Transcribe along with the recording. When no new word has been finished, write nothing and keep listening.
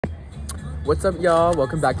What's up, y'all?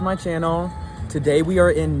 Welcome back to my channel. Today we are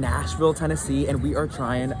in Nashville, Tennessee, and we are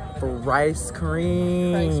trying fryce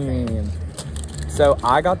cream. So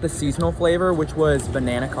I got the seasonal flavor, which was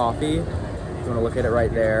banana coffee. You want to look at it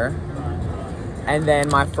right there. And then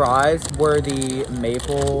my fries were the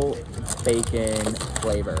maple bacon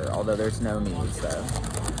flavor, although there's no meat, so.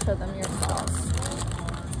 Show them your sauce.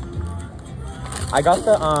 I got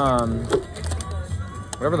the,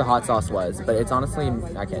 whatever the hot sauce was, but it's honestly,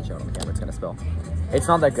 I can't show it on the camera, it's gonna spill. It's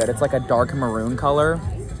not that good. It's like a dark maroon color.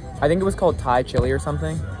 I think it was called Thai chili or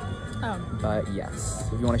something. Oh. But yes,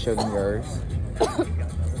 if you want to show them yours.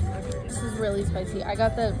 This is really spicy. I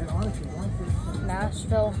got the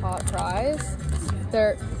Nashville hot fries.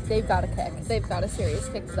 They've got a kick. They've got a serious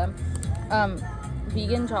kick to them.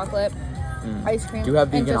 Vegan chocolate, ice cream. Do have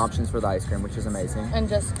vegan options for the ice cream, which is amazing. And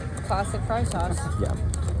just classic fry sauce. Yeah.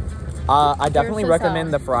 I definitely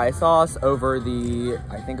recommend the fry sauce over the,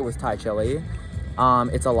 I think it was Thai chili.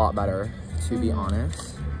 It's a lot better, to be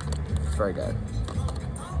honest. It's very good.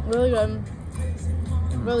 Really good.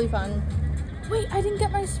 Really fun. Wait, I didn't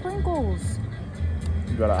get my sprinkles.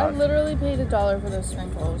 You gotta ask. I literally paid $1 for those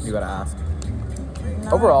sprinkles. You gotta ask.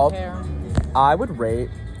 No, Overall, I I would rate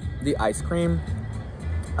the ice cream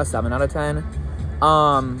a 7 out of 10.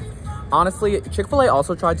 Honestly, Chick-fil-A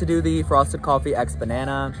also tried to do the frosted coffee X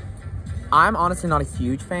banana. I'm honestly not a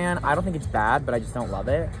huge fan. I don't think it's bad, but I just don't love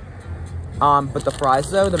it. But the fries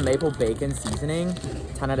though, the maple bacon seasoning,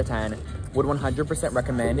 10 out of 10. Would 100%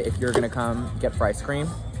 recommend if you're gonna come get fryce cream.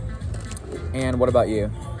 And what about you?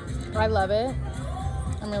 I love it.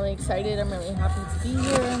 I'm really excited. I'm really happy to be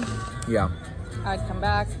here. Yeah. I'd come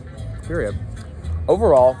back. Period.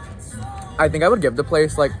 Overall, I think I would give the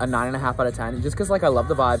place like a 9.5 out of 10, just because like I love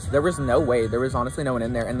the vibes. There was no wait. There was honestly no one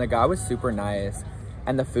in there, and the guy was super nice.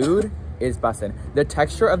 And the food is bussin'. The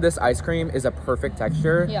texture of this ice cream is a perfect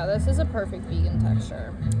texture. Yeah, this is a perfect vegan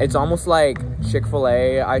texture. It's almost like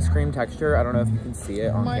Chick-fil-A ice cream texture. I don't know if you can see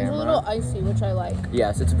it on Mine's camera. a little icy, which I like.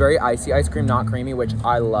 Yes, it's very icy ice cream, not creamy, which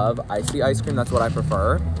I love. Icy ice cream, that's what I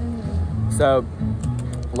prefer. So,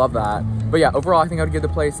 love that. But yeah, overall, I think I would give the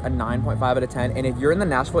place a 9.5 out of 10. And if you're in the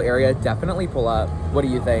Nashville area, definitely pull up. What do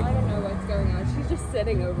you think? I don't know what's going on. She's just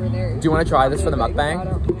sitting over there. Do you want to try this for the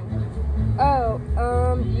mukbang?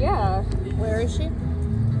 Yeah. Where is she?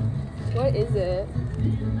 What is it?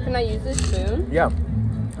 Can I use this spoon? Yeah.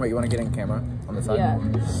 Wait, you want to get in camera on the side? Yeah.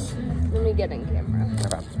 Let me get in camera.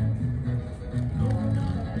 Okay.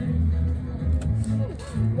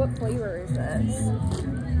 What flavor is this?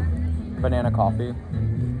 Banana coffee.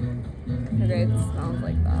 Okay, it smells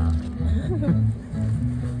like that.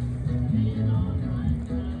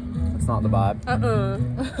 It's not the vibe.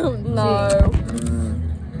 No.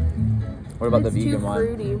 What about It's the vegan too one?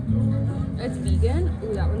 fruity. It's vegan?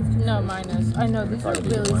 Ooh, that one's too No, mine is. I know, these are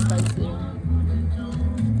really spicy.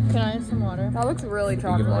 Can I have some water? That looks really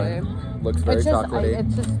Vegan chocolatey. one. Looks very chocolatey.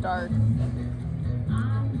 It's just dark.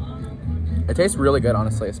 It tastes really good,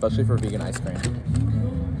 honestly, especially for vegan ice cream.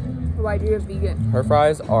 Why do you have vegan? Her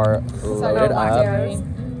fries are loaded up.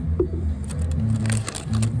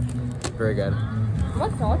 Very good.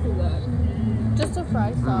 What sauce is that? Just a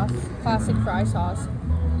fry sauce. Classic fry sauce.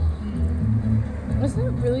 Isn't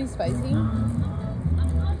it really spicy?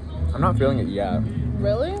 I'm not feeling it yet,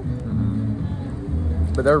 Really?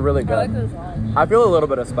 but they're really I like good. those sauce. I feel a little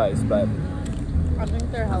bit of spice, but I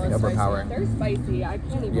think they're hella spicy. overpowering. They're spicy. I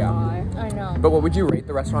can't even Yeah. lie. I know. But what would you rate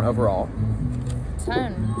the restaurant overall?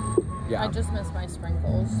 10. Yeah. I just miss my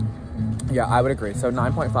sprinkles. Yeah, I would agree. So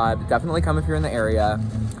 9.5. Definitely come if you're in the area.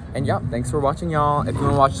 And yeah, thanks for watching, y'all. If you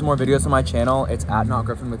want to watch some more videos on my channel, it's at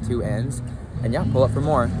NotGriffin with 2 N's. And yeah, pull up for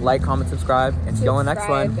more. Like, comment, subscribe, and see y'all in the next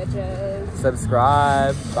one. Bitches.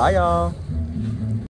 Subscribe. Bye, y'all.